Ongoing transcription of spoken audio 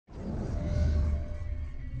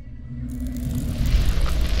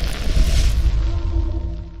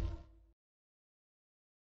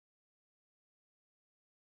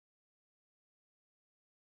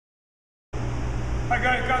Hi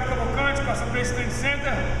guys, Ricardo Cavalcanti, Master Ricardo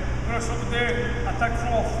center. I'm gonna show today attack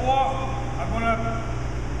from all four. I'm gonna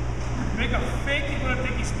make a fake, I'm gonna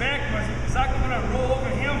take his back, but exactly I'm gonna roll over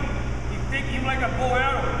him and take him like a bow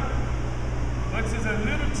arrow. But it's a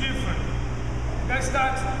little different. The guy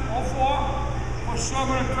starts all four. For sure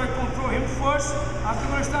I'm gonna try to control him first. After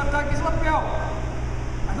I'm gonna start attacking his lapel.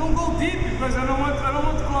 I don't go deep because I don't want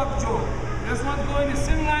to clock Joe. I just want to go in the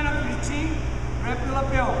same line of the team, wrap the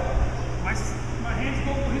lapel. My hands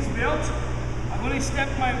go to his belt. I'm going to step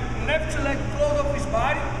my left leg close up his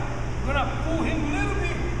body. I'm going to pull him a little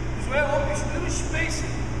bit. This way I open this little space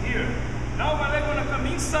here. Now my leg going to come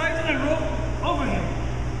inside and I roll over him.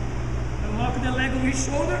 I lock the leg on his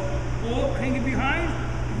shoulder or hang it behind.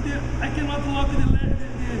 I cannot lock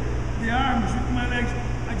the arms with my legs.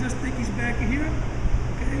 I just take his back here.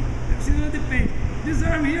 Okay? It's going to depend. This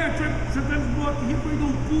arm here, I try sometimes block here so I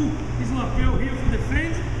don't pull his lapel here for the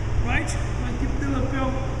fence. Right? I keep the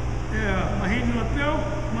lapel, my hand in the lapel,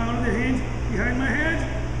 my other hand behind my head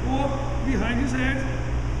or behind his head.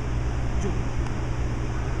 The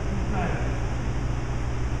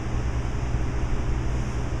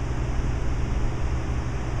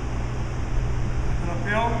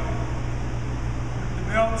lapel, the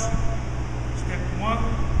belt, step one,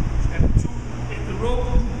 step two, hit the rope,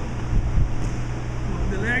 lock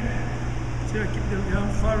the leg, so I keep the arm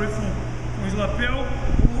far away from his lapel.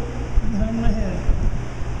 Behind my head.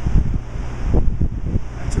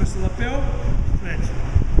 I trust the lapel, stretch.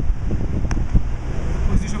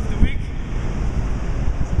 Position of the week.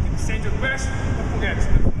 Send your question, don't forget, it's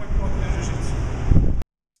more important than Jiu-Jitsu.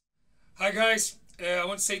 Hi guys, I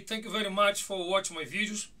want to say thank you very much for watching my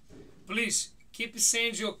videos. Please keep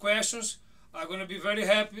sending your questions. I'm going to be very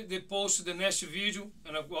happy to post the next video,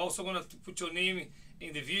 and I'm also going to put your name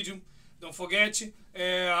in the video. Don't forget,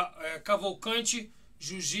 Cavalcanti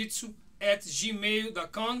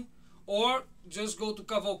jiu-jitsu@gmail.com, or just go to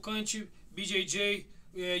Cavalcanti BJJ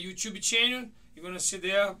YouTube channel. You're gonna see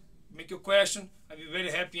there, make your question. I'll be very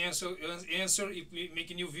happy answer if we make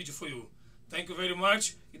a new video for you. Thank you very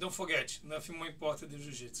much, and don't forget, nothing more important than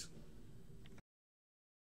jiu-jitsu.